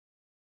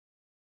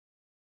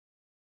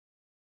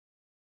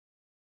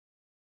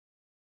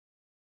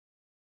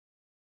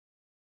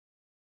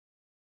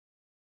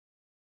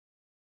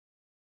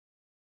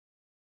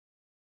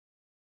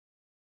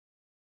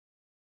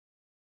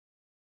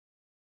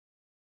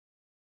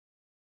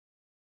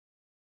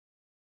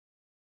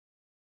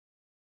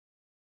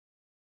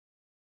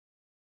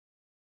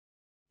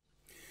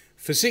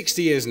For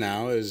 60 years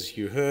now, as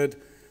you heard,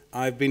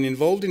 I've been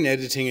involved in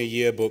editing a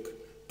yearbook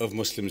of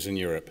Muslims in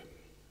Europe.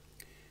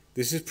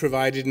 This has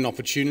provided an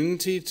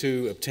opportunity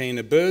to obtain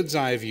a bird's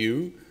eye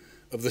view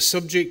of the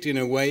subject in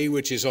a way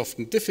which is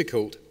often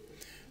difficult,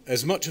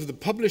 as much of the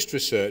published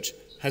research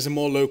has a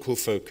more local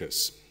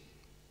focus.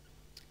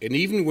 And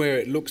even where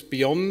it looks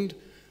beyond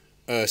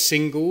a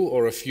single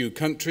or a few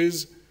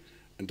countries,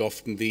 and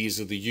often these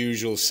are the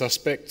usual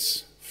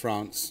suspects,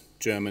 France,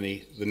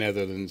 Germany, the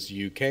Netherlands,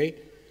 UK,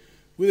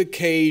 with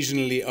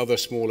occasionally other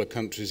smaller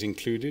countries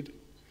included,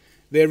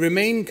 there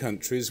remain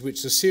countries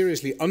which are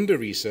seriously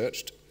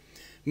under-researched,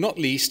 not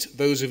least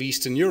those of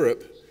Eastern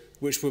Europe,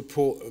 which were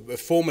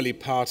formerly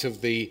part of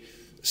the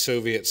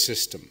Soviet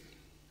system.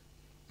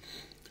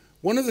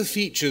 One of the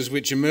features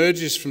which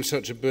emerges from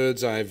such a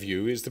bird's eye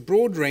view is the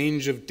broad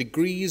range of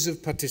degrees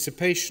of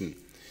participation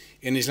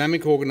in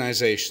Islamic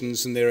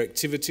organizations and their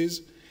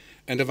activities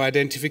and of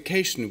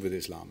identification with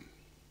Islam.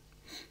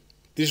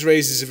 This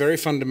raises a very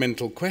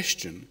fundamental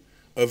question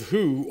of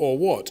who or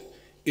what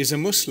is a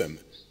Muslim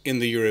in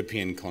the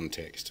European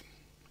context.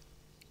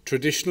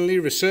 Traditionally,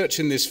 research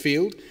in this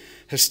field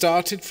has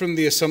started from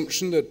the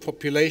assumption that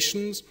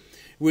populations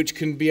which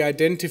can be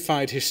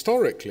identified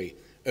historically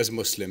as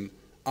Muslim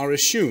are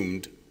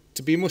assumed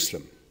to be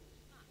Muslim.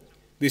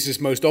 This is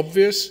most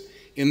obvious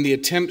in the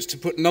attempts to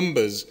put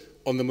numbers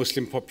on the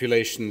Muslim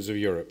populations of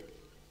Europe.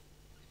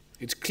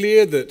 It's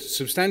clear that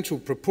substantial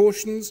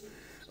proportions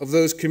of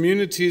those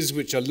communities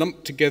which are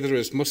lumped together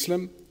as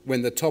Muslim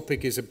when the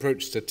topic is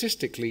approached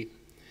statistically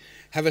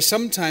have a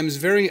sometimes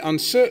very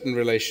uncertain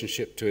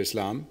relationship to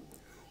Islam,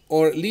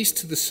 or at least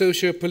to the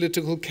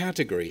socio-political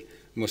category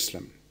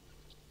Muslim.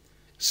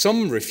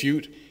 Some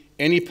refute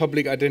any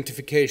public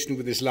identification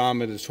with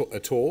Islam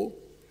at all,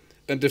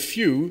 and a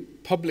few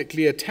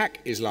publicly attack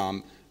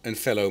Islam and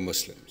fellow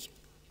Muslims.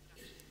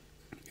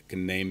 You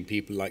can name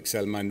people like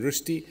Salman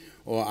Rushdie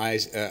or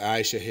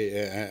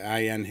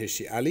Ayaan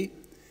Hirsi Ali,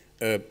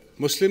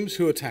 Muslims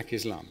who attack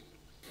Islam.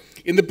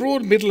 In the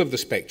broad middle of the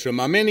spectrum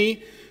are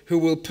many who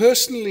will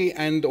personally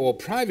and or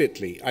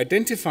privately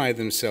identify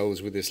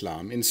themselves with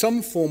Islam in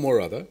some form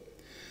or other,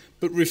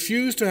 but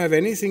refuse to have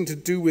anything to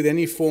do with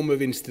any form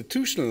of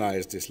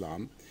institutionalized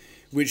Islam,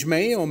 which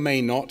may or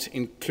may not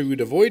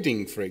include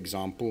avoiding, for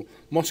example,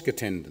 mosque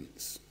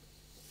attendance.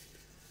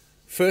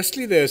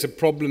 Firstly, there's a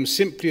problem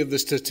simply of the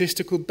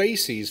statistical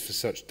bases for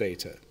such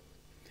data.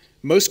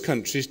 Most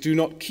countries do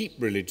not keep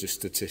religious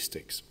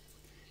statistics.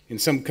 In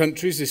some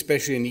countries,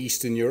 especially in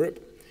Eastern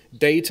Europe,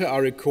 data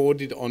are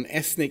recorded on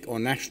ethnic or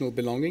national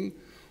belonging,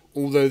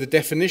 although the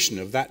definition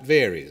of that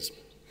varies.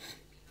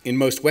 In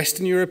most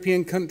Western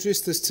European countries,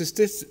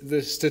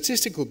 the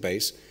statistical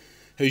base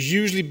has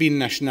usually been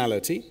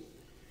nationality,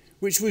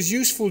 which was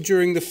useful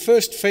during the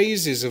first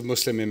phases of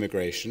Muslim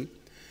immigration,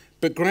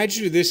 but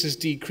gradually this has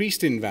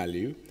decreased in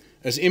value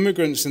as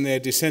immigrants and their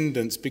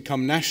descendants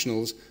become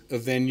nationals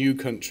of their new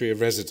country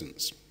of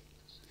residence.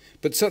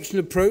 But such an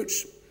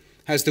approach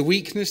has the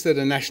weakness that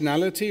a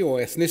nationality or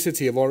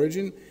ethnicity of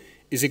origin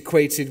is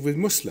equated with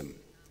Muslim,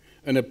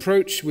 an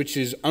approach which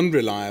is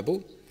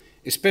unreliable,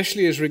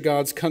 especially as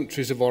regards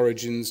countries of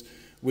origins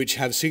which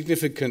have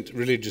significant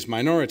religious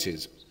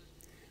minorities.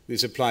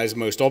 This applies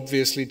most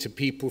obviously to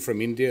people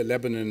from India,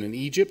 Lebanon, and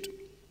Egypt,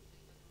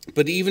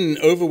 but even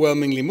in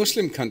overwhelmingly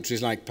Muslim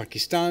countries like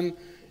Pakistan,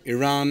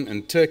 Iran,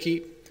 and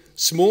Turkey,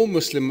 small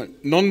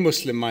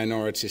non-Muslim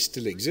minorities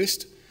still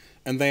exist,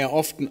 and they are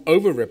often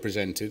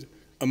overrepresented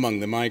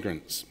among the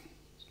migrants.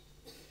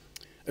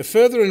 A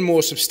further and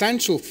more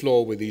substantial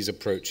flaw with these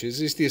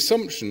approaches is the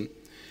assumption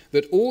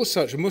that all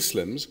such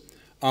Muslims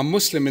are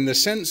Muslim in the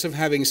sense of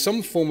having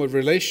some form of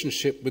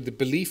relationship with the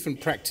belief and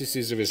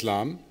practices of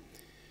Islam,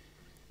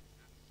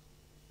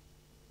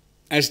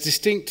 as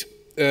distinct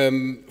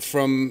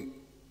from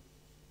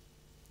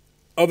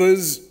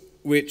others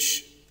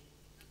which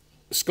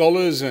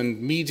scholars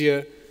and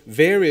media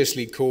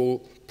variously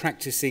call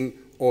practicing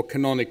or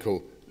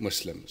canonical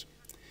Muslims.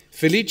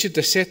 Felice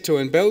D'Assetto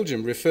in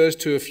Belgium refers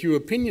to a few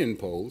opinion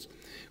polls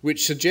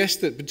which suggest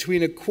that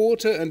between a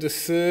quarter and a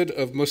third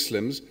of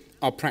Muslims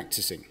are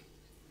practicing.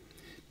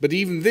 But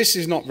even this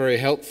is not very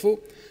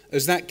helpful,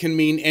 as that can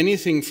mean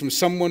anything from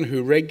someone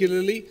who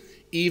regularly,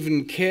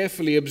 even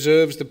carefully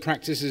observes the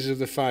practices of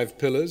the 5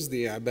 pillars,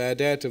 the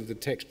ibadat of the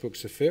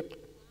textbooks of fiqh,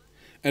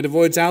 and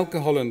avoids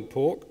alcohol and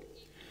pork,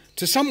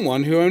 to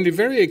someone who only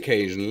very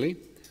occasionally,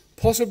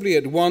 possibly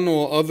at one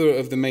or other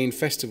of the main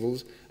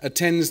festivals,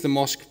 attends the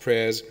mosque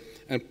prayers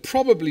and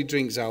probably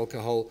drinks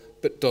alcohol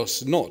but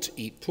does not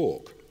eat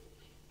pork.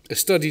 A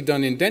study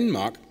done in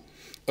Denmark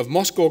of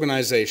mosque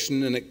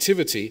organization and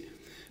activity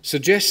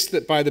suggests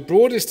that by the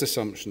broadest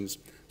assumptions,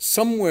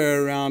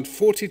 somewhere around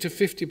 40 to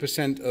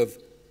 50% of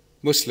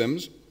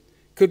Muslims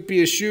could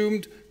be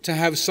assumed to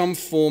have some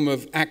form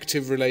of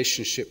active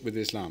relationship with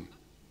Islam.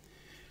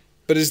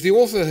 But as the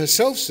author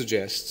herself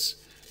suggests,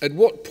 at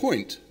what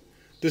point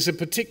does a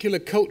particular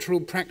cultural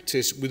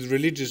practice with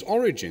religious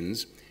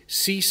origins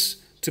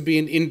cease to be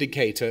an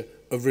indicator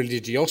of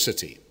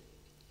religiosity?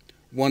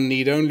 One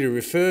need only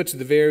refer to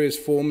the various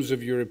forms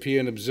of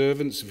European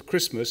observance of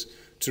Christmas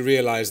to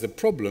realize the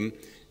problem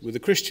with the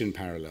Christian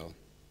parallel.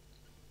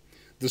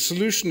 The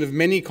solution of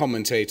many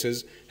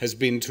commentators has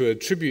been to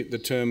attribute the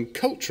term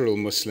cultural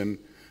Muslim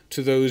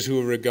to those who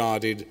are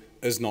regarded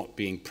as not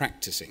being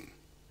practicing.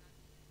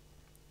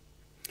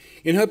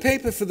 In her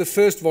paper for the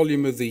first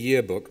volume of the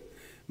yearbook,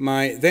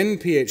 my then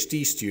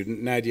PhD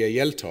student, Nadia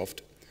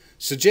Yeltoft,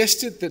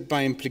 suggested that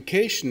by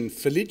implication,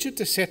 Felice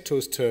de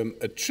Seto's term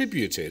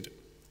attributed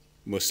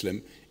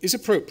Muslim is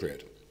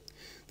appropriate.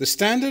 The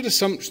standard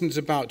assumptions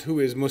about who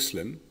is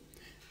Muslim,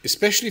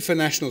 especially for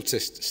national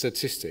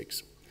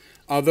statistics,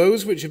 are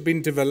those which have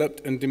been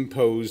developed and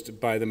imposed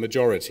by the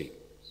majority.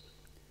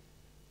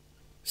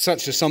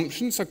 Such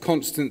assumptions are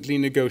constantly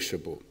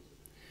negotiable.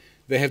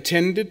 They have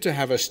tended to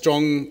have a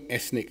strong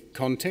ethnic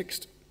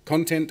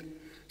content,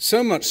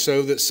 so much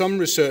so that some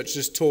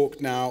researchers talk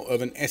now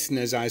of an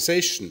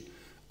ethnicization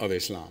of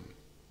Islam,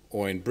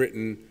 or in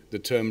Britain, the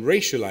term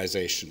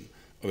racialization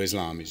of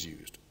Islam is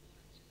used.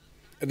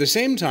 At the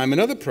same time,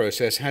 another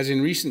process has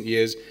in recent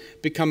years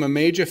become a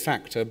major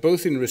factor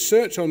both in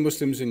research on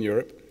Muslims in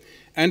Europe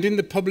and in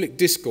the public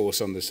discourse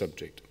on the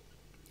subject,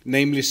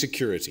 namely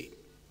security.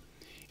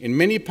 In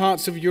many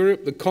parts of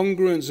Europe, the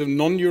congruence of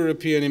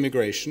non-European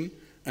immigration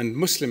and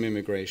Muslim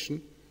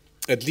immigration,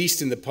 at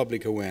least in the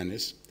public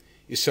awareness,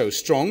 is so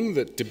strong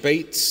that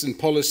debates and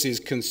policies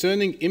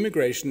concerning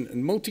immigration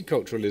and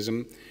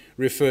multiculturalism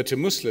refer to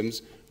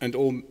Muslims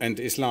and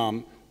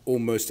Islam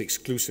almost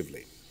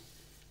exclusively.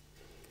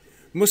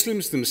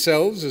 Muslims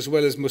themselves, as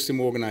well as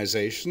Muslim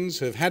organizations,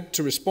 have had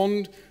to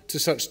respond to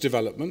such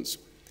developments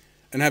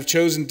and have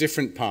chosen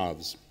different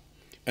paths,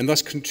 and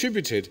thus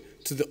contributed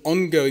to the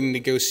ongoing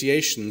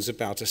negotiations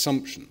about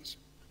assumptions.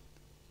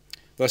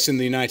 Thus, in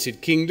the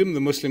United Kingdom, the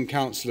Muslim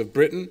Council of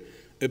Britain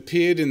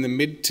appeared in the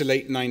mid to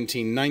late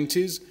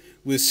 1990s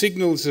with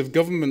signals of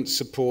government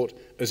support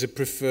as a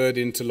preferred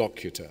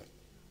interlocutor.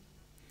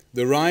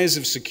 The rise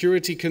of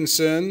security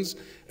concerns,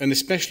 and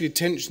especially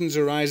tensions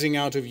arising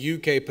out of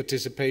UK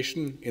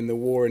participation in the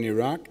war in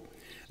Iraq,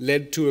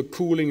 led to a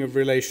cooling of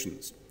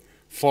relations,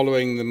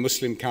 following the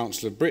Muslim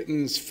Council of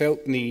Britain's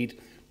felt need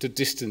to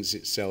distance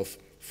itself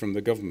from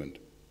the government.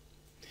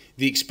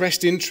 The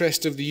expressed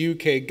interest of the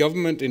UK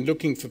government in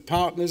looking for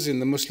partners in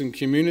the Muslim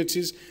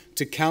communities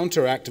to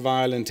counteract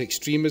violent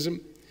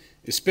extremism,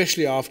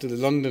 especially after the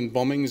London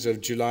bombings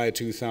of July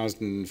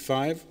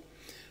 2005,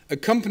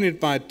 accompanied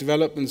by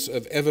developments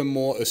of ever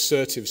more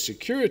assertive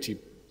security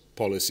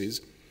policies,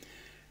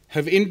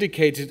 have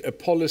indicated a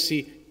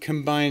policy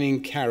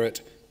combining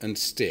carrot and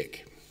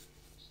stick.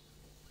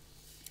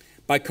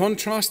 By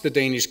contrast, the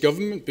Danish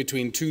government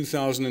between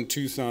 2000 and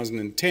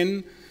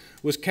 2010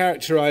 was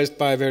characterized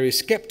by a very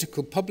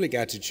skeptical public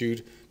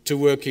attitude to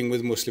working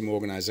with Muslim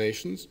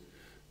organizations,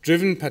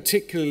 driven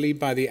particularly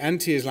by the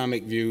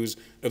anti-Islamic views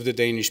of the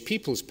Danish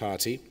People's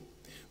Party,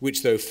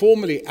 which, though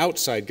formally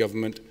outside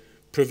government,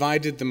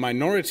 provided the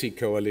minority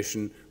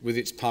coalition with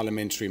its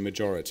parliamentary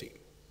majority.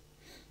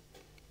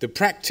 The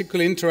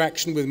practical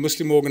interaction with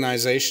Muslim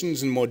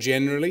organizations and more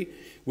generally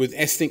with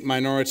ethnic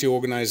minority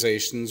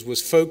organizations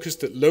was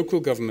focused at local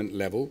government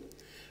level,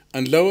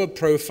 and lower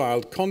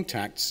profiled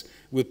contacts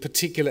with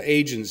particular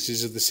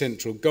agencies of the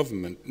central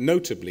government,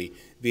 notably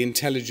the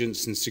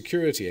Intelligence and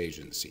Security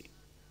Agency.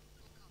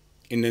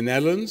 In the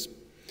Netherlands,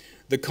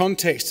 the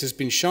context has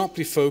been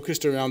sharply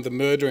focused around the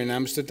murder in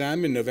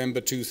Amsterdam in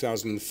November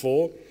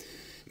 2004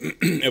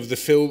 of the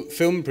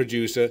film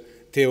producer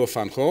Theo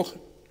van Gogh,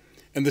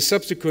 and the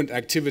subsequent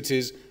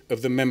activities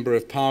of the Member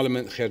of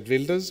Parliament Geert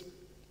Wilders.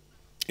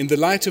 In the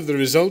light of the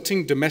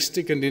resulting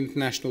domestic and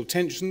international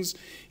tensions,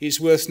 it's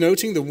worth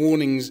noting the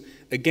warnings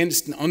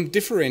against an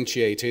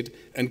undifferentiated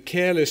and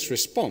careless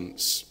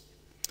response,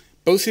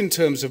 both in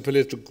terms of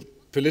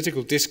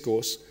political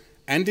discourse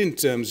and in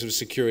terms of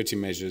security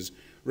measures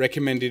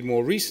recommended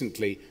more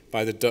recently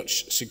by the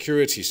Dutch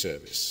Security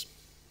Service.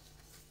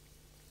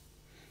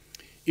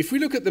 If we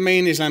look at the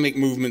main Islamic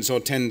movements or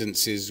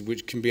tendencies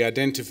which can be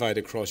identified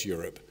across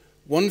Europe,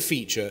 one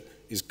feature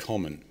is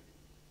common.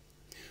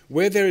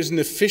 Where there is an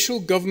official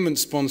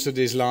government-sponsored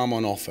Islam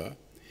on offer,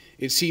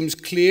 it seems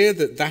clear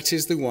that that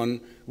is the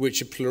one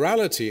which a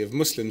plurality of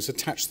Muslims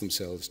attach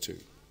themselves to.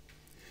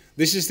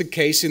 This is the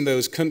case in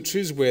those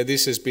countries where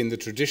this has been the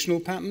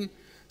traditional pattern,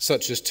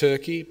 such as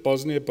Turkey,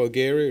 Bosnia,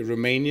 Bulgaria,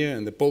 Romania,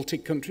 and the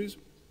Baltic countries.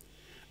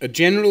 A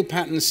general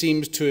pattern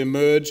seems to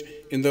emerge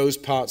in those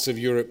parts of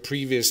Europe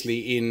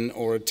previously in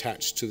or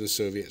attached to the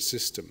Soviet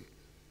system.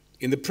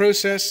 In the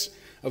process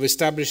of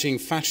establishing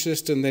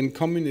fascist and then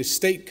communist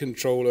state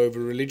control over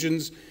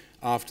religions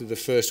after the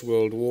First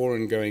World War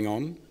and going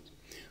on,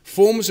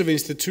 forms of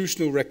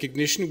institutional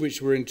recognition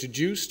which were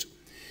introduced,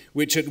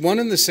 which at one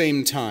and the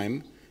same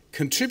time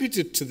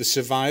contributed to the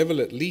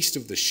survival at least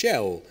of the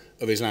shell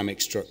of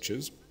Islamic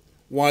structures,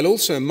 while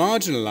also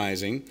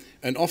marginalizing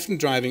and often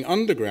driving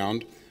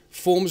underground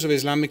forms of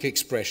Islamic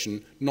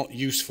expression not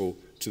useful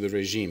to the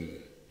regime.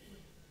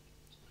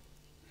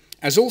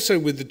 As also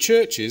with the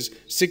churches,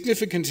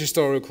 significant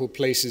historical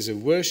places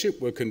of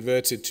worship were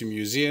converted to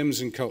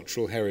museums and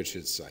cultural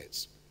heritage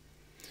sites.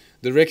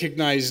 The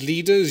recognized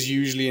leaders,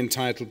 usually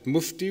entitled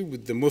Mufti,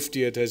 with the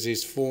Muftiate as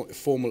his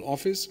formal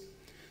office,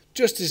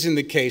 just as in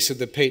the case of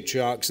the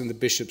patriarchs and the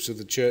bishops of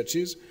the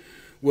churches,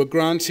 were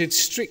granted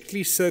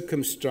strictly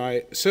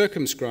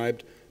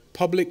circumscribed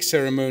public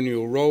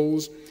ceremonial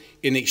roles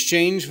in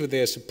exchange for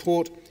their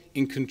support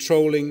in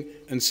controlling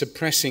and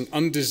suppressing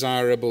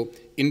undesirable,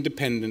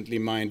 independently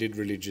minded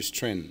religious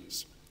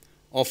trends.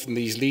 Often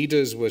these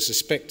leaders were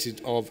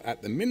suspected of,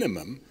 at the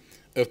minimum,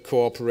 of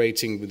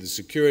cooperating with the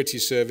security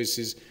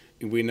services,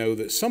 and we know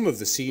that some of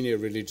the senior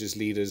religious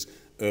leaders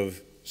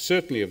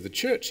certainly of the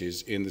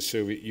churches in the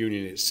Soviet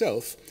Union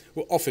itself,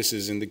 were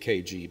officers in the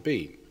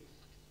KGB.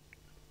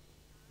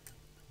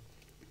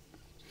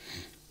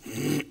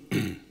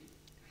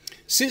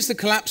 Since the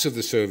collapse of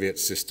the Soviet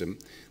system,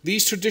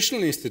 these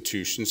traditional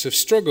institutions have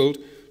struggled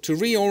to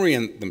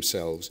reorient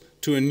themselves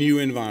to a new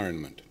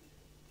environment.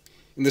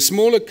 In the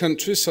smaller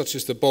countries such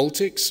as the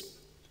Baltics,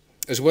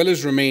 as well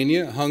as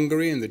Romania,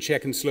 Hungary, and the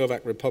Czech and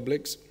Slovak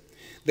republics,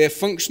 their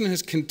function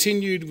has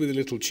continued with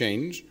little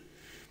change,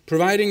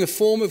 providing a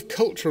form of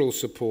cultural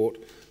support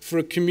for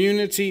a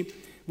community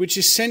which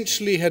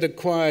essentially had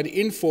acquired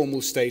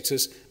informal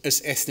status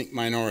as ethnic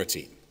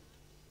minority.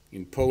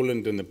 In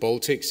Poland and the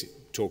Baltics,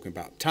 talking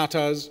about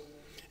Tatars,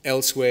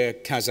 elsewhere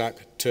Kazakh,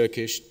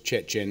 Turkish,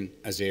 Chechen,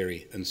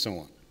 Azeri, and so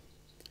on.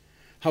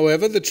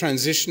 However, the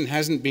transition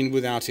hasn't been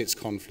without its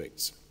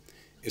conflicts.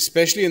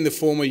 Especially in the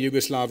former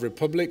Yugoslav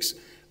republics,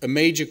 a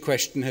major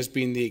question has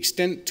been the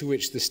extent to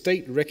which the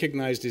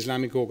state-recognized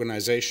Islamic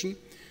organization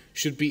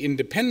should be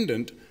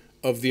independent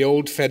of the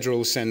old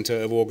Federal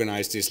Center of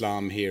Organized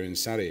Islam here in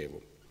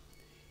Sarajevo.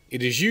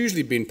 It has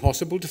usually been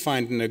possible to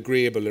find an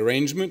agreeable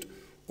arrangement,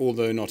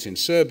 although not in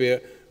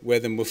Serbia, where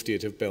the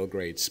Muftiate of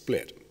Belgrade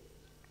split.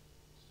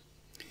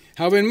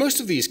 However, in most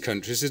of these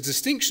countries, a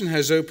distinction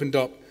has opened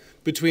up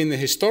between the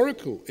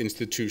historical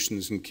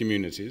institutions and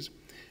communities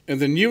and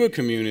the newer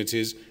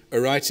communities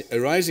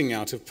arising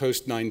out of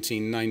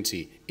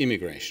post-1990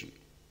 immigration.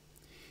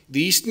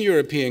 The Eastern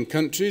European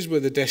countries were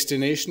the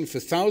destination for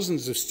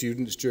thousands of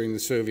students during the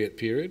Soviet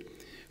period,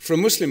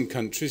 from Muslim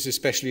countries,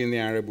 especially in the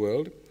Arab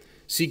world,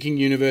 seeking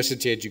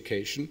university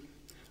education,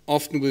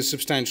 often with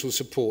substantial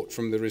support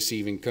from the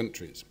receiving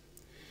countries.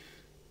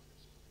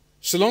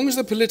 So long as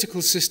the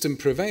political system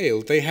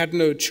prevailed, they had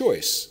no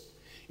choice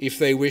if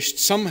they wished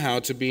somehow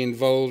to be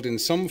involved in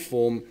some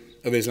form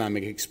of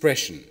Islamic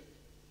expression,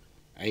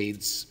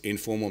 Eids,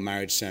 informal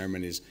marriage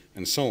ceremonies,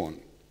 and so on.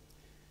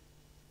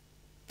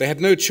 They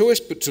had no choice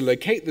but to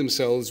locate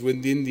themselves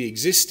within the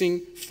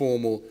existing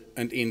formal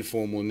and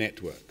informal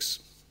networks.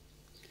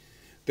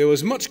 There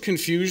was much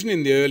confusion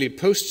in the early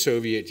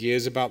post-Soviet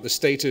years about the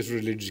status of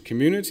religious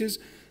communities,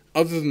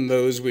 other than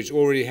those which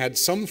already had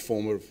some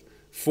form of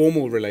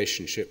formal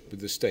relationship with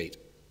the state.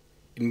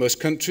 In most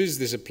countries,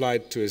 this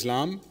applied to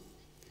Islam,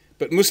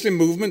 but Muslim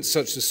movements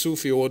such as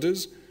Sufi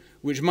orders,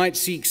 which might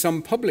seek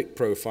some public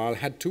profile,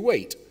 had to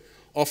wait,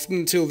 often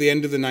until the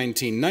end of the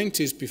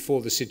 1990s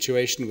before the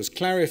situation was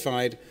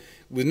clarified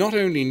with not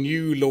only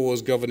new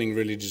laws governing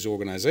religious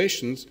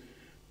organizations,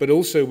 but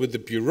also with the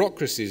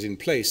bureaucracies in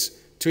place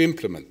to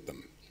implement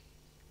them.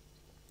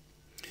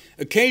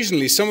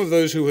 Occasionally, some of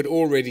those who had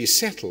already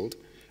settled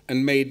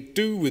and made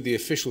do with the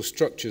official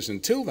structures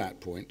until that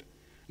point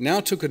now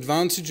took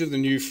advantage of the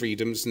new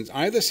freedoms and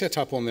either set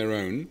up on their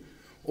own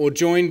or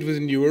joined with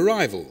new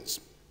arrivals.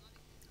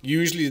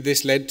 Usually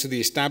this led to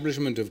the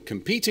establishment of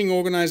competing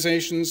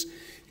organizations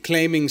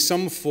claiming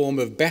some form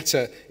of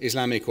better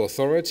Islamic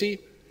authority,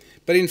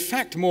 but in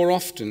fact more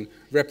often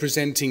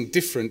representing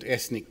different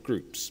ethnic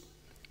groups.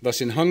 Thus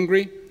in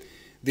Hungary,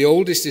 the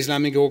oldest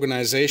Islamic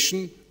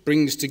organization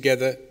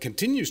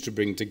continues to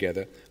bring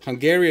together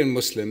Hungarian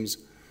Muslims,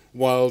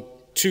 while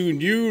two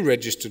new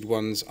registered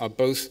ones are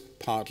both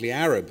partly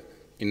Arab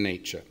in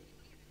nature.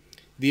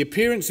 The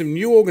appearance of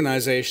new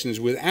organizations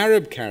with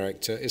Arab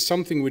character is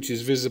something which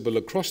is visible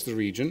across the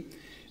region,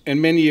 and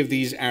many of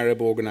these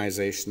Arab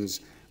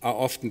organizations are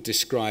often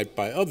described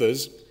by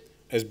others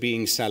as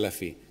being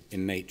Salafi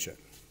in nature.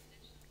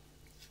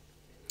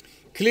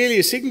 Clearly,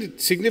 a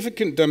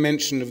significant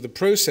dimension of the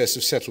process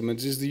of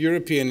settlement is the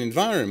European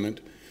environment,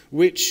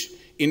 which,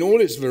 in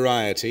all its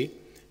variety,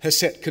 has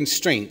set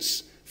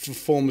constraints for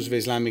forms of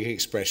Islamic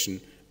expression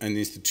and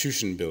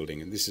institution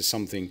building, and this is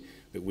something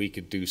that we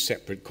could do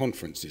separate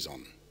conferences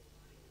on.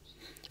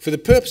 For the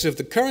purpose of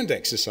the current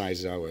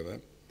exercise, however,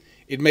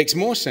 it makes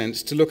more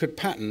sense to look at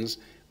patterns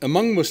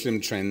among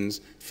Muslim trends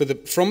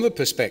from the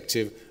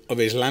perspective of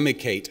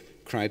Islamicate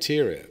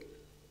criteria.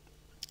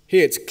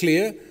 Here it's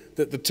clear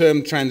that the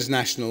term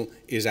transnational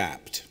is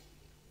apt,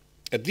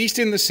 at least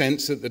in the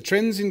sense that the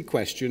trends in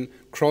question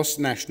cross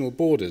national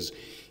borders,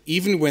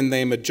 even when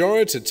they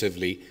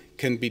majoritatively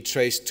can be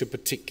traced to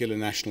particular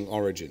national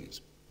origins.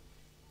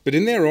 But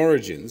in their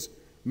origins,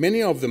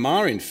 many of them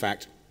are, in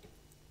fact,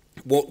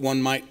 what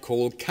one might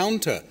call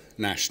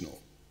counter-national,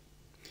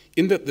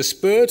 in that the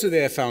spur to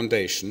their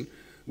foundation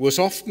was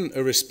often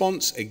a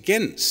response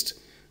against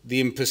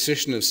the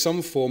imposition of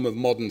some form of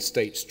modern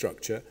state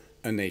structure,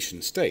 a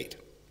nation-state,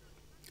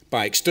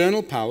 by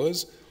external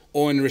powers,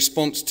 or in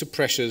response to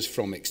pressures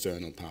from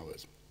external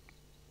powers.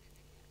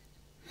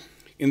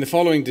 In the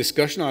following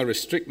discussion, I'll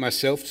restrict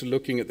myself to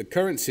looking at the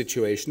current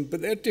situation,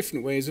 but there are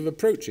different ways of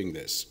approaching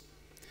this.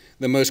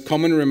 The most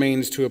common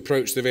remains to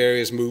approach the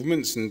various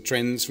movements and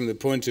trends from the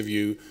point of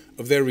view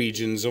of their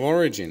regions of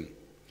origin.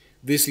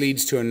 This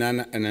leads to an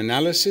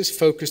analysis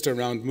focused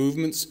around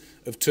movements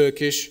of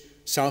Turkish,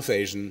 South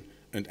Asian,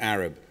 and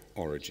Arab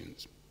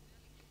origins.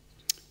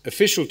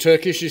 Official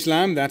Turkish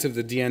Islam, that of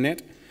the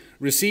Diyanet,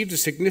 received a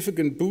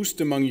significant boost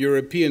among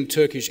European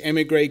Turkish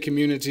émigré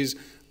communities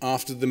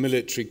after the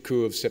military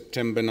coup of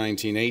September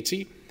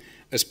 1980,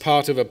 as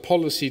part of a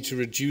policy to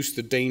reduce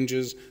the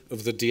dangers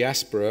of the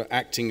diaspora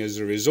acting as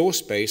a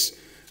resource base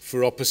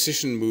for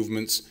opposition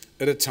movements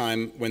at a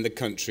time when the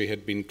country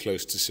had been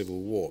close to civil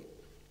war.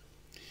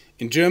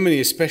 In Germany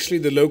especially,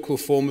 the local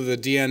form of the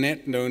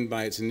Diyanet, known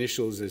by its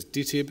initials as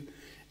DİTİB,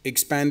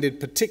 expanded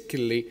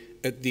particularly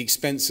at the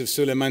expense of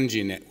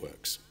Süleymanci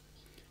networks.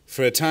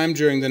 For a time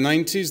during the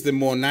 90s, the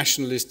more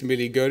nationalist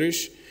Milli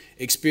Görüş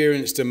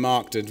experienced a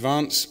marked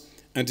advance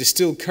and is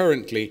still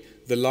currently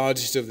the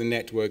largest of the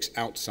networks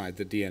outside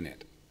the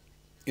Diyanet.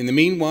 In the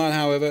meanwhile,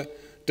 however,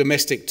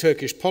 domestic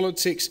Turkish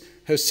politics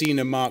has seen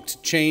a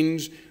marked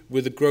change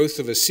with the growth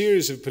of a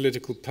series of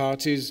political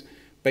parties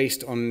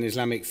based on an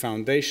Islamic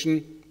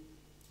foundation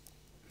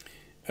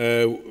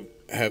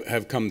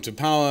have come to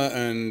power,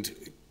 and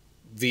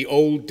the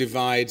old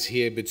divides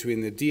here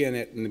between the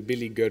Diyanet and the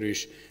Milli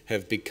Görüş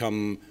have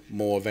become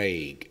more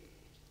vague.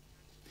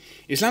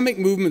 Islamic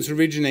movements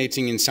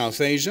originating in South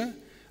Asia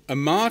are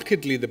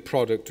markedly the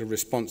product of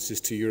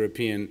responses to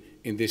European,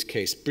 in this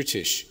case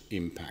British,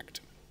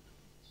 impact.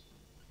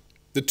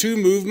 The two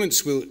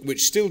movements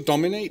which still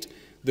dominate,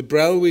 the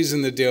Brelwis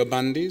and the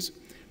Deobandis,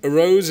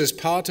 arose as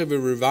part of a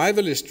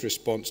revivalist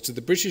response to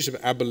the British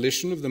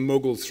abolition of the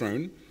Mughal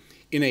throne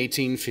in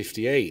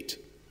 1858.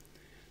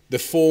 The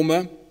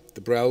former,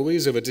 the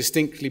Brelwis, of a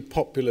distinctly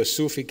popular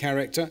Sufi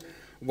character,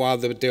 while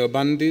the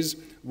Deobandis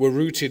were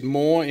rooted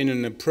more in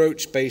an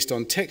approach based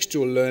on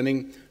textual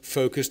learning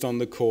focused on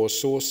the core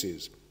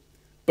sources.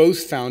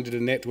 Both founded a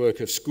network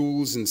of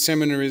schools and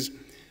seminaries,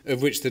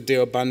 of which the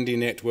Deobandi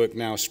network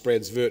now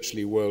spreads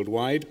virtually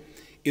worldwide,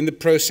 in the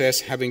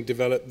process having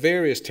developed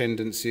various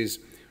tendencies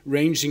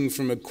ranging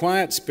from a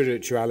quiet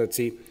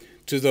spirituality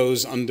to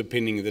those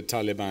underpinning the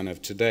Taliban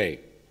of today.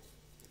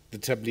 The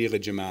Tabligh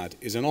Jamaat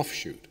is an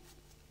offshoot.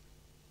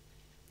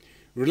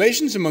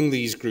 Relations among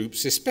these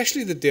groups,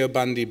 especially the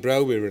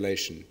Deobandi-Brelwi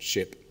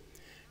relationship,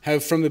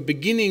 have from the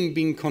beginning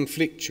been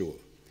conflictual,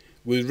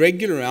 with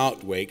regular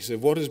outbreaks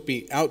of what has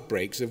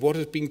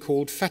been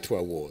called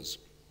fatwa wars.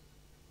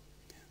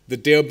 The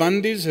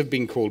Deobandis have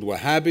been called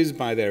Wahhabis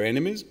by their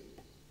enemies,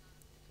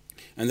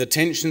 and the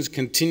tensions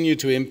continue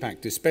to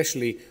impact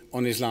especially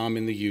on Islam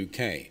in the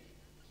UK.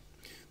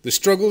 The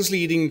struggles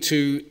leading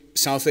to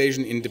South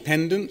Asian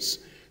independence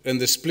and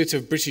the split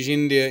of British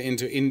India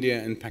into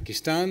India and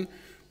Pakistan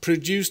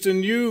produced a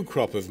new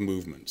crop of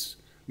movements,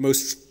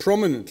 most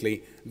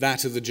prominently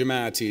that of the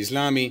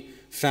Jamaat-e-Islami,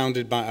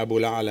 founded by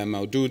Abu al-A'la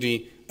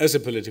Maududi as a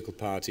political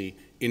party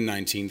in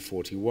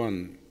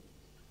 1941.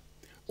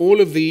 All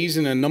of these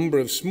and a number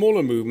of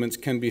smaller movements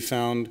can be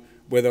found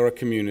where there are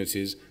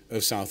communities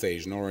of South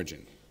Asian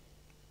origin.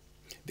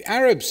 The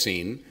Arab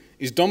scene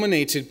is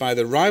dominated by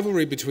the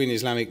rivalry between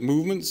Islamic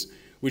movements,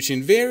 which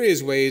in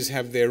various ways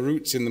have their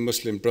roots in the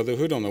Muslim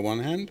Brotherhood on the one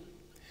hand,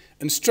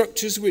 and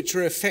structures which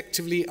are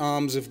effectively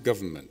arms of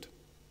government.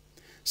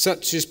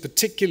 Such is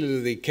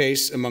particularly the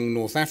case among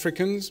North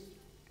Africans,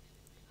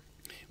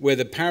 where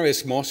the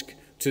Paris Mosque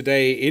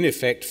today in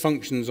effect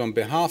functions on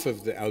behalf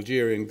of the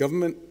Algerian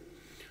government,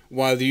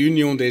 while the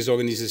Union des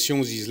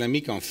Organisations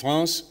Islamiques en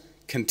France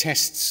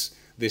contests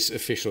this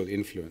official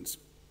influence.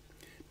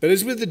 But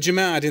as with the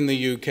Jamaat in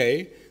the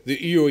UK, the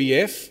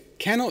UOIF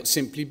cannot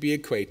simply be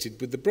equated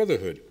with the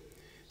Brotherhood,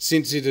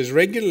 since it has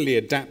regularly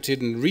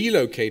adapted and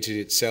relocated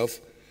itself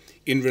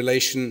in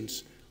relation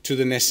to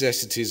the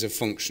necessities of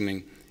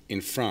functioning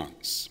in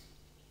France.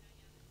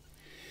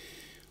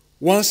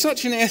 While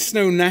such an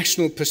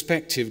ethno-national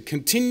perspective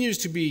continues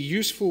to be a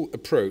useful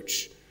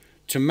approach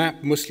to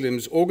map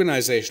Muslims'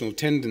 organizational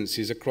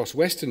tendencies across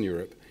Western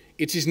Europe,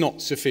 it is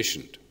not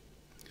sufficient.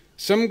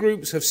 Some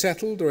groups have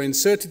settled or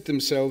inserted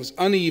themselves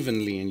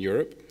unevenly in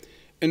Europe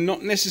and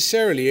not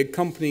necessarily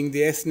accompanying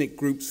the ethnic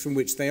groups from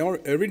which they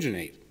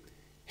originate.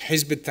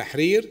 Hizb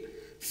ut-Tahrir,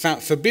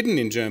 forbidden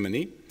in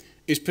Germany,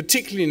 is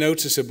particularly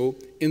noticeable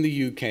in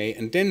the UK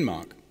and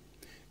Denmark,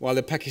 while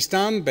the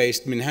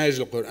Pakistan-based Minhaj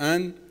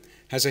al-Quran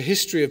has a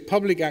history of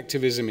public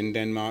activism in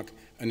Denmark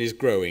and is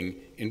growing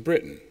in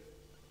Britain.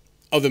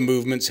 Other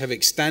movements have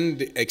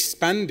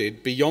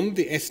expanded beyond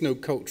the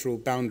ethno-cultural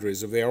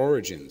boundaries of their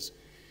origins.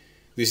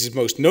 This is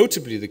most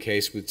notably the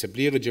case with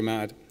Tabligh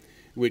Jamaat,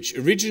 which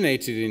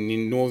originated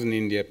in northern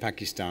India,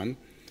 Pakistan,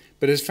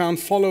 but has found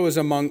followers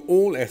among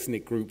all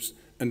ethnic groups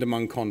and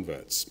among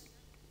converts.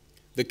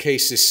 The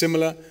case is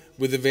similar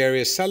with the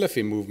various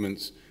Salafi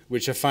movements,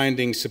 which are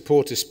finding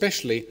support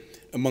especially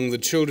among the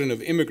children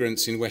of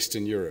immigrants in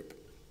Western Europe.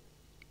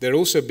 They're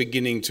also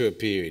beginning to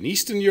appear in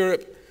Eastern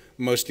Europe,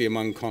 mostly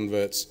among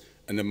converts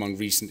and among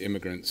recent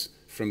immigrants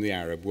from the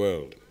Arab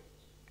world.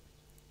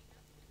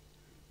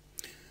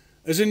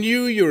 As a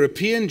new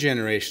European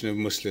generation of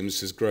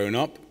Muslims has grown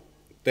up,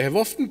 they have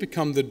often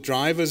become the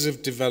drivers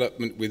of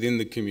development within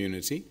the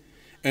community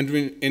and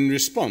in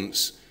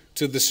response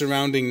to the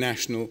surrounding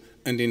national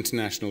and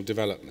international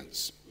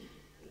developments.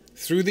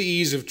 Through the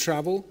ease of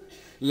travel,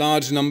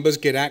 large numbers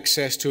get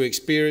access to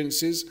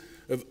experiences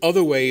of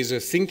other ways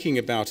of thinking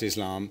about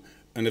Islam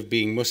and of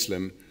being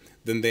Muslim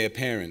than their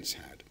parents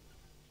had.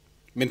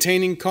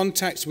 Maintaining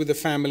contacts with a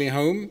family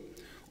home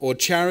or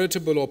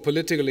charitable or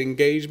political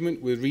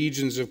engagement with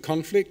regions of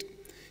conflict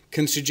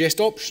can suggest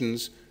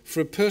options for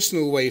a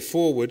personal way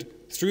forward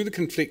through the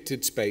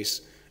conflicted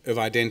space of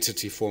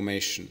identity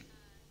formation.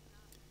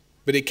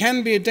 But it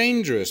can be a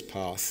dangerous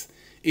path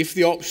if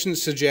the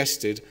options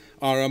suggested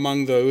are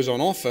among those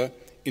on offer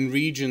in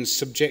regions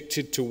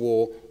subjected to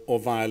war or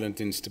violent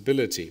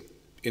instability.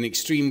 In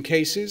extreme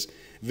cases,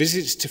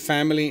 visits to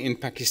family in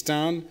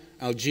Pakistan,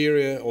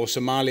 Algeria, or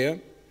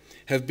Somalia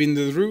have been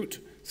the route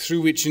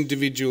through which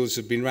individuals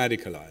have been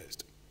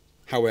radicalized.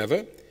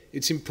 However,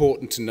 it's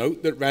important to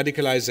note that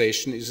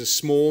radicalization is a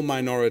small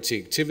minority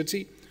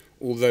activity,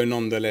 although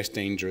nonetheless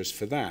dangerous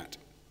for that.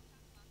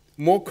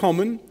 More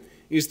common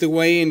is the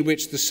way in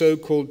which the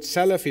so-called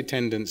Salafi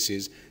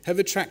tendencies have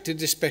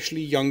attracted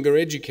especially younger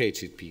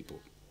educated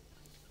people.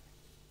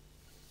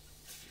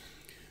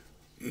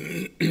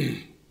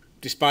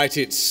 Despite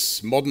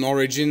its modern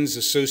origins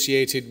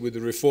associated with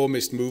the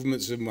reformist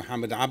movements of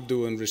Muhammad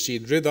Abdu and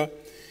Rashid Rida,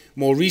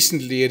 more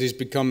recently it has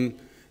become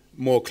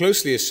more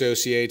closely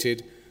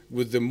associated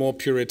with the more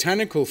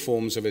puritanical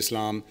forms of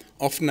Islam,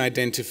 often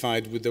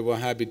identified with the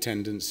Wahhabi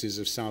tendencies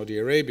of Saudi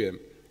Arabia.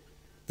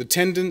 The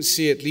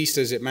tendency, at least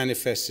as it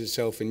manifests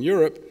itself in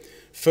Europe,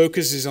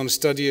 focuses on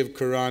study of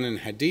Quran and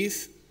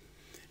Hadith,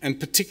 and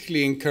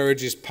particularly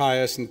encourages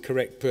pious and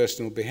correct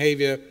personal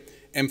behavior,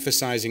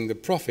 emphasizing the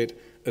Prophet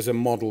as a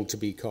model to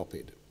be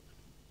copied.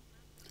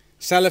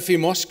 Salafi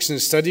mosques and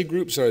study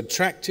groups are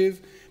attractive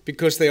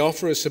because they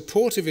offer a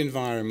supportive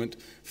environment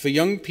for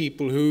young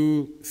people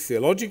who,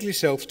 theologically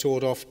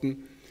self-taught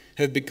often,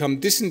 have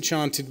become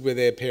disenchanted with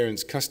their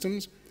parents'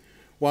 customs,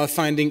 while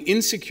finding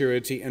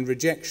insecurity and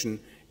rejection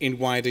in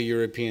wider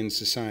European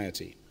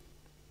society.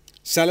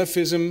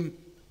 Salafism,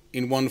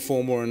 in one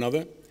form or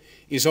another,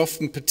 is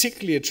often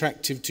particularly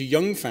attractive to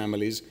young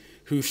families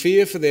who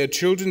fear for their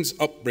children's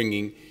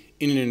upbringing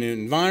in an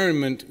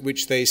environment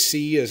which they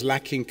see as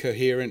lacking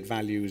coherent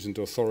values and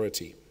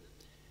authority.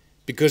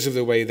 Because of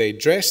the way they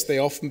dress, they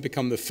often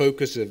become the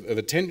focus of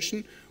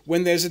attention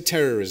when there's a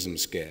terrorism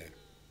scare.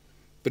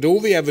 But all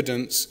the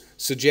evidence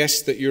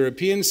suggests that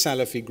European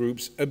Salafi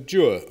groups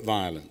abjure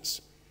violence.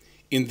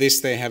 In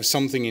this, they have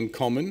something in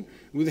common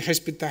with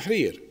Hizb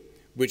ut-Tahrir,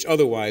 which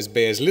otherwise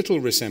bears little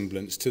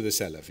resemblance to the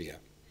Salafiyah.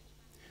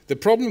 The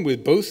problem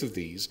with both of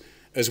these,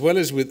 as well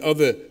as with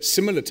other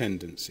similar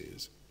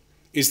tendencies,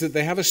 is that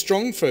they have a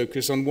strong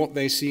focus on what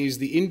they see as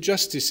the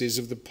injustices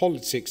of the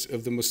politics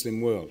of the Muslim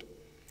world.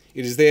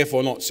 It is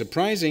therefore not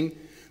surprising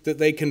that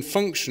they can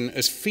function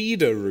as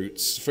feeder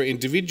routes for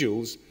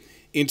individuals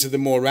into the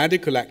more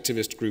radical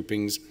activist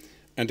groupings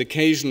and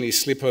occasionally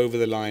slip over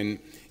the line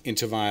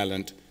into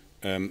violent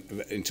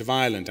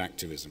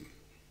activism.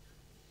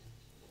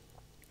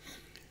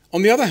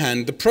 On the other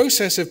hand, the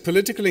process of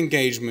political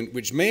engagement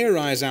which may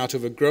arise out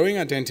of a growing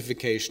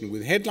identification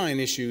with headline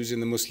issues in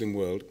the Muslim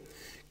world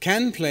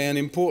can play an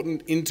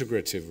important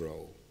integrative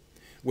role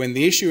when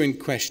the issue in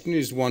question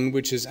is one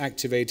which has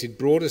activated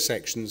broader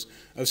sections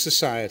of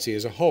society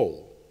as a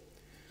whole.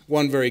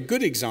 One very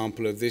good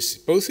example of this,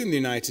 both in the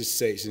United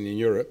States and in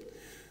Europe,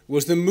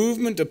 was the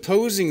movement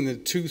opposing the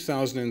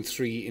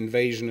 2003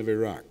 invasion of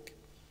Iraq.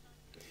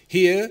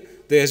 Here,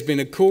 there has been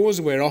a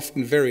cause where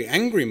often very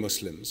angry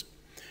Muslims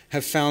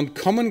have found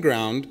common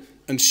ground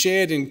and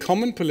shared in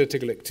common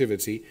political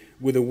activity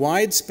with a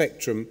wide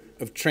spectrum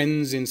of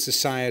trends in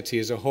society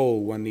as a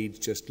whole. One needs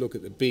just look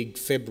at the big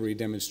February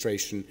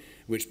demonstration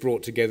which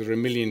brought together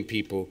 1 million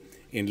people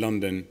in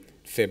London,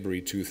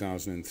 February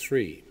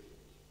 2003.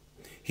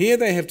 Here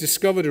they have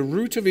discovered a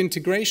route of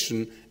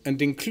integration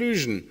and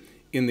inclusion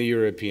in the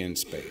European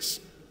space.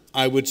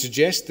 I would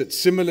suggest that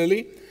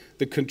similarly,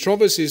 the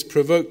controversies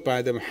provoked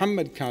by the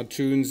Muhammad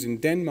cartoons in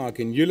Denmark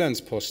in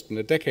Jyllands-Posten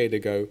a decade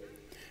ago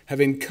have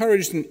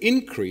encouraged an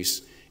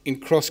increase in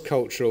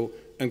cross-cultural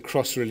and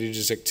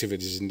cross-religious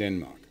activities in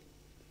Denmark.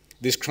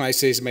 This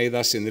crisis may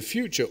thus in the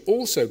future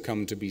also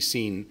come to be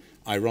seen,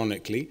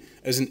 ironically,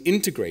 as an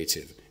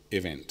integrative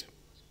event.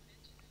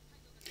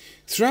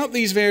 Throughout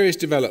these various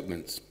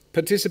developments,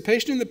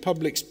 participation in the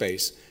public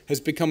space has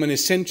become an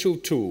essential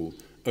tool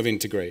of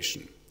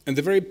integration, and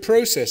the very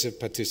process of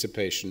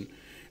participation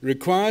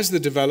requires the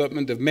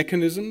development of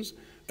mechanisms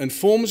and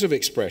forms of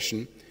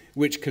expression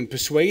which can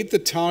persuade the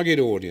target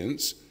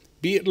audience,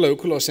 be it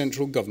local or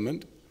central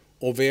government,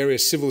 or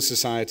various civil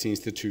society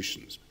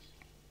institutions.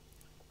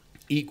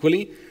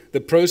 Equally, the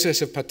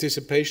process of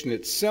participation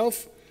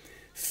itself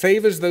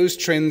favors those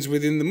trends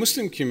within the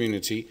Muslim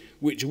community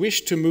which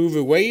wish to move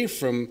away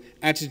from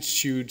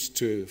attitudes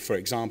to, for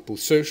example,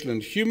 social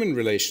and human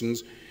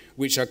relations,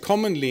 which are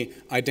commonly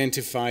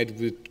identified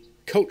with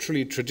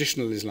culturally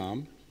traditional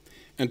Islam,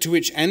 and to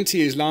which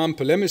anti-Islam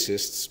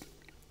polemicists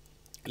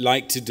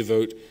like to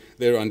devote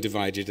their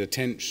undivided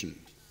attention.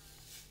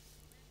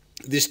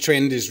 This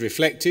trend is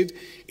reflected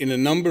in a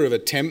number of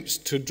attempts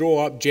to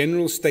draw up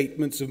general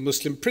statements of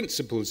Muslim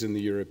principles in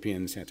the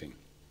European setting.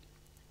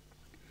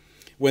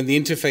 When the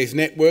Interfaith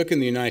Network in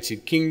the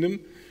United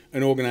Kingdom,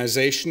 an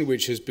organization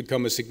which has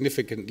become a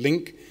significant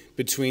link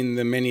between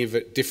the many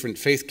different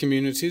faith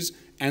communities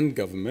and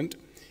government,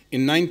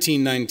 in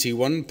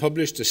 1991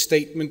 published a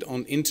statement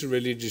on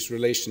interreligious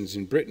relations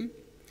in Britain,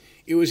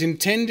 it was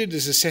intended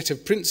as a set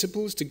of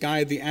principles to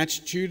guide the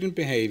attitude and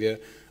behavior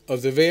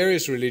of the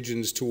various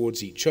religions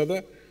towards each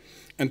other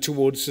and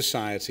towards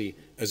society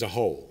as a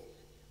whole.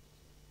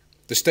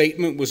 The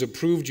statement was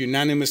approved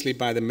unanimously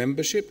by the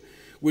membership,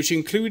 which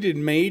included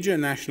major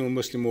national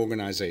Muslim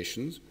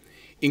organizations,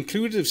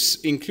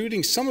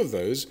 including some of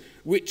those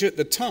which at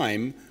the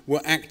time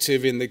were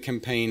active in the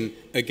campaign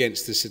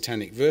against the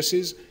Satanic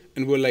Verses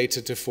and were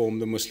later to form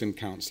the Muslim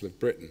Council of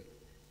Britain.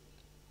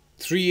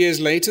 3 years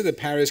later, the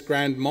Paris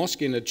Grand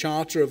Mosque, in a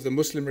charter of the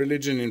Muslim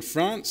religion in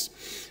France,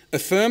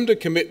 affirmed a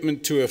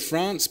commitment to a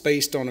France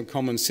based on a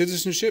common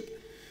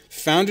citizenship,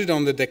 founded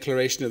on the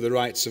Declaration of the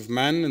Rights of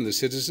Man and the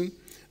Citizen,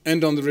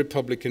 and on the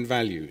Republican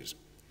values.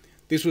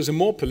 This was a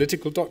more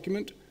political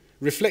document,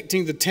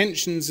 reflecting the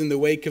tensions in the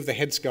wake of the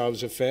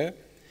headscarves affair,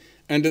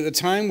 and at the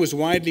time was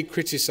widely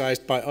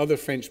criticized by other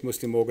French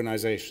Muslim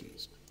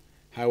organizations.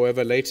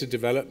 However, later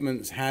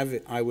developments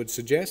have, I would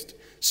suggest,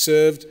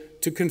 served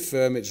to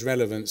confirm its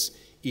relevance,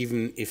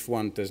 even if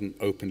one doesn't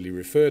openly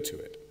refer to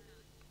it.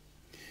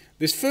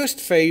 This first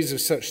phase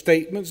of such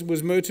statements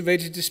was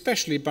motivated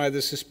especially by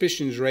the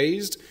suspicions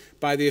raised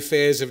by the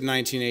affairs of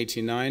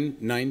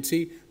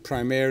 1989-90,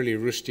 primarily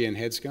Rushdie and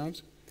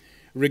headscarves,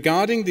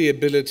 regarding the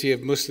ability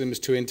of Muslims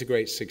to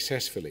integrate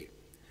successfully,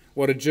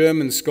 what a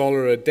German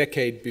scholar a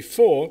decade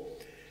before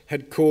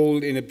had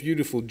called, in a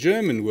beautiful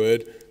German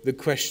word, the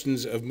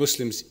questions of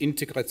Muslims'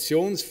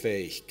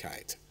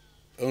 Integrationsfähigkeit.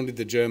 Only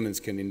the Germans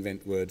can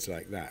invent words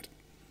like that.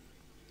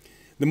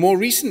 The more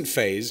recent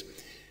phase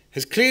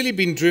has clearly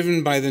been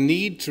driven by the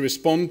need to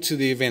respond to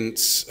the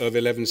events of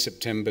 11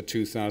 September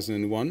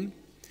 2001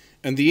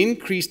 and the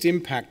increased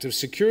impact of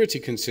security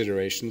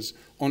considerations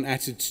on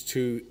attitudes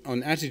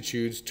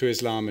to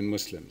Islam and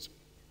Muslims.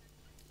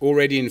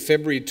 Already in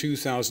February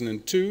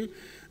 2002,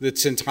 the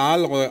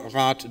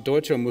Zentralrat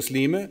Deutscher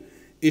Muslime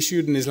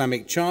issued an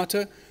Islamic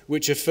charter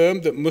which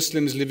affirmed that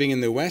Muslims living in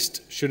the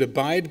West should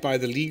abide by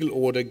the legal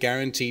order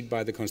guaranteed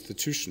by the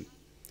Constitution,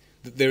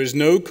 that there is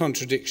no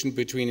contradiction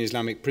between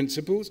Islamic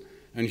principles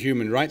and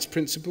human rights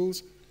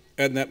principles,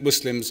 and that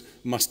Muslims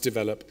must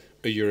develop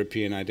a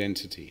European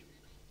identity.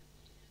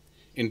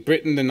 In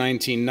Britain, the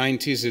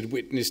 1990s had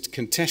witnessed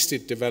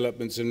contested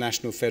developments of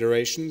national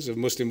federations of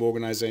Muslim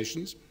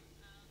organizations,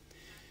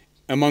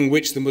 among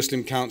which the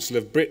Muslim Council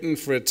of Britain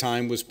for a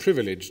time was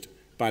privileged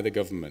by the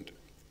government,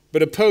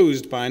 but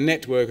opposed by a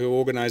network of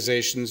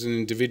organizations and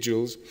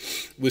individuals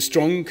with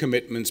strong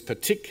commitments,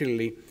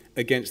 particularly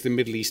against the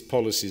Middle East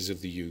policies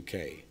of the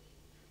UK.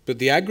 But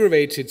the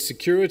aggravated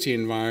security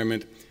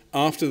environment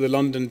after the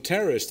London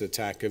terrorist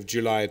attack of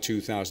July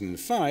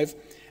 2005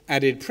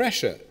 added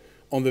pressure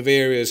on the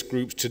various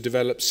groups to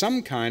develop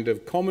some kind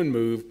of common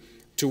move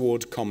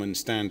toward common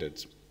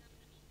standards.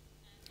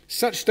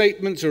 Such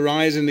statements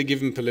arise in a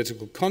given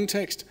political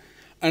context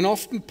and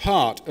often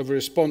part of a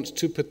response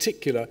to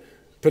particular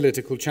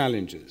political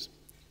challenges.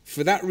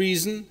 For that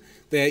reason,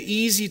 they are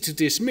easy to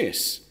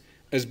dismiss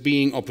as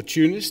being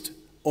opportunist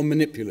or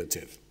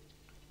manipulative.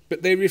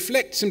 But they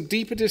reflect some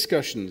deeper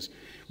discussions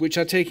which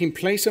are taking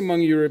place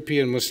among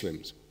European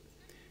Muslims.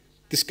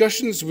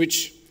 Discussions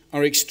which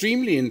are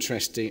extremely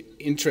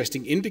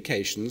interesting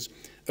indications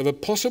of a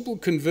possible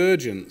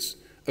convergence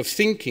of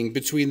thinking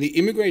between the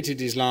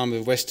immigrated Islam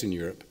of Western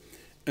Europe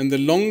and the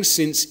long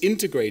since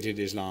integrated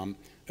Islam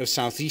of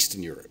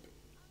Southeastern Europe.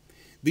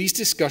 These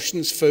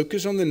discussions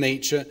focus on the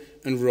nature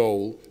and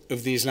role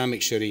of the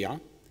Islamic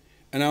Sharia,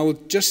 and I will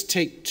just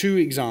take two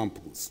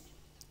examples.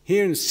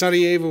 Here in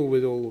Sarajevo,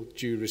 with all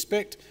due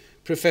respect,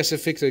 Professor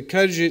Fikret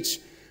Karadzic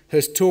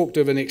has talked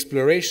of an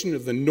exploration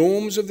of the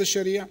norms of the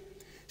Sharia,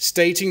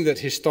 stating that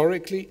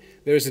historically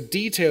there is a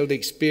detailed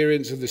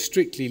experience of the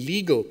strictly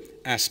legal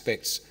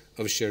aspects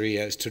of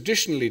Sharia as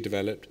traditionally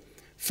developed,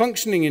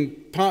 functioning in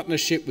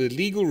partnership with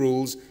legal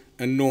rules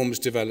and norms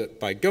developed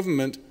by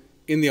government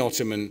in the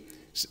Ottoman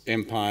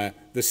Empire,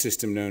 the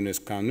system known as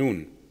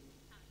Kanun.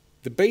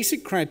 The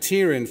basic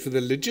criterion for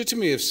the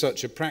legitimacy of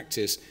such a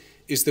practice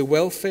is the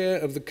welfare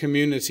of the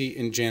community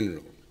in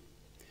general.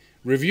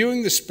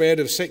 Reviewing the spread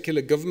of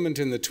secular government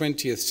in the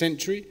 20th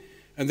century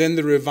and then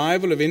the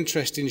revival of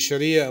interest in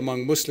Sharia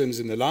among Muslims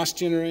in the last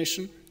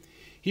generation,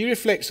 he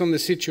reflects on the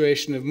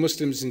situation of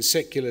Muslims in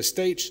secular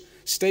states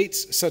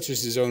such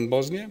as his own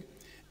Bosnia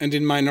and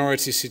in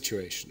minority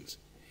situations.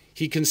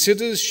 He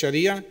considers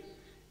Sharia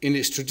in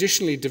its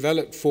traditionally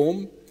developed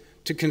form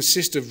to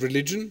consist of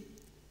religion,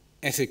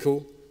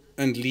 ethical,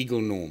 and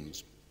legal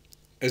norms.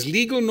 As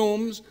legal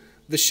norms,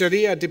 the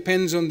Sharia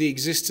depends on the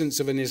existence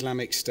of an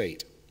Islamic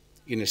state.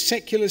 In a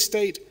secular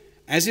state,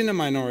 as in a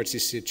minority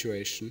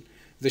situation,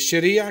 the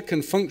Sharia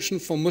can function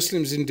for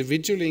Muslims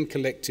individually and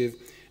collective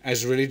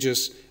as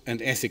religious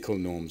and ethical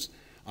norms.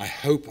 I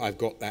hope I've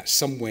got that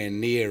somewhere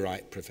near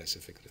right, Professor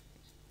Fickler.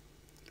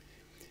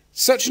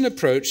 Such an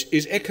approach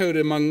is echoed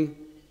among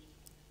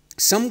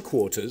some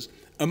quarters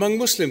among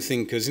Muslim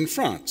thinkers in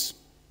France.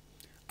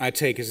 I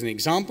take as an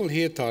example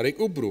here Tariq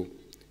Oubrou,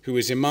 who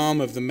is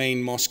Imam of the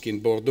main mosque in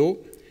Bordeaux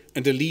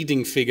and a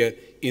leading figure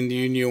in the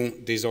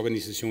Union des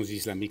Organisations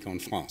Islamiques en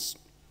France,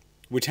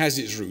 which has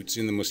its roots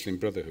in the Muslim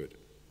Brotherhood.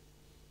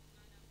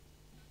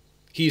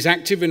 He is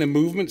active in a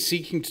movement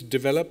seeking to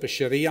develop a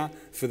Sharia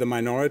for the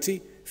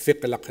minority,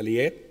 fiqh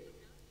al-aqliyya.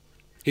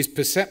 His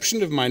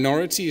perception of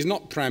minority is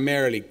not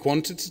primarily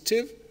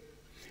quantitative,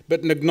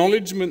 but an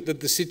acknowledgement that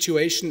the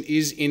situation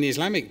is, in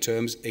Islamic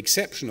terms,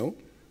 exceptional,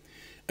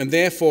 and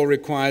therefore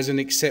requires an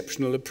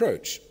exceptional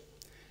approach,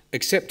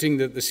 accepting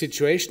that the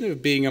situation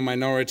of being a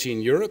minority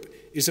in Europe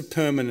is a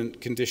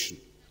permanent condition.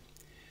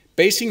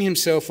 Basing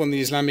himself on the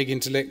Islamic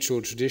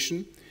intellectual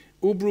tradition,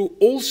 Oubrou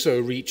also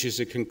reaches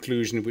a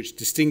conclusion which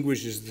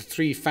distinguishes the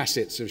three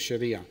facets of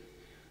Sharia: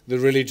 the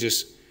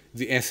religious,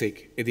 the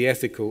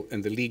ethical,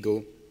 and the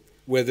legal,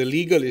 where the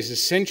legal is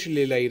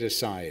essentially laid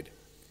aside.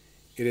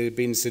 It has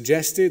been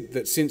suggested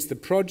that since the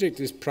project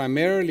is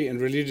primarily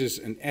religious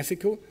and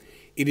ethical,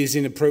 it is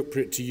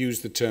inappropriate to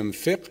use the term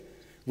fiqh,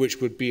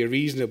 which would be a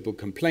reasonable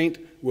complaint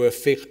were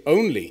fiqh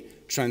only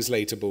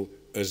translatable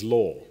as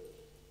law.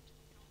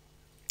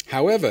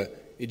 However,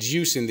 its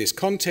use in this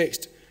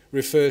context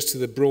refers to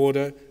the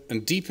broader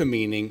and deeper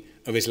meaning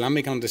of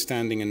Islamic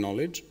understanding and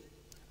knowledge,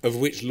 of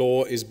which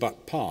law is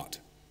but part.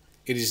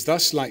 It is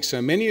thus, like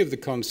so many of the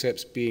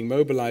concepts being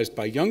mobilized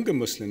by younger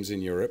Muslims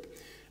in Europe,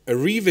 a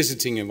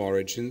revisiting of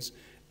origins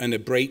and a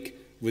break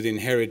with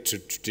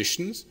inherited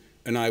traditions,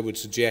 and I would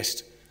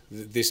suggest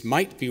that this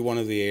might be one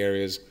of the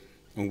areas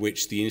on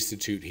which the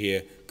Institute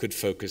here could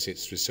focus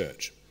its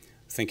research.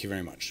 Thank you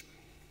very much.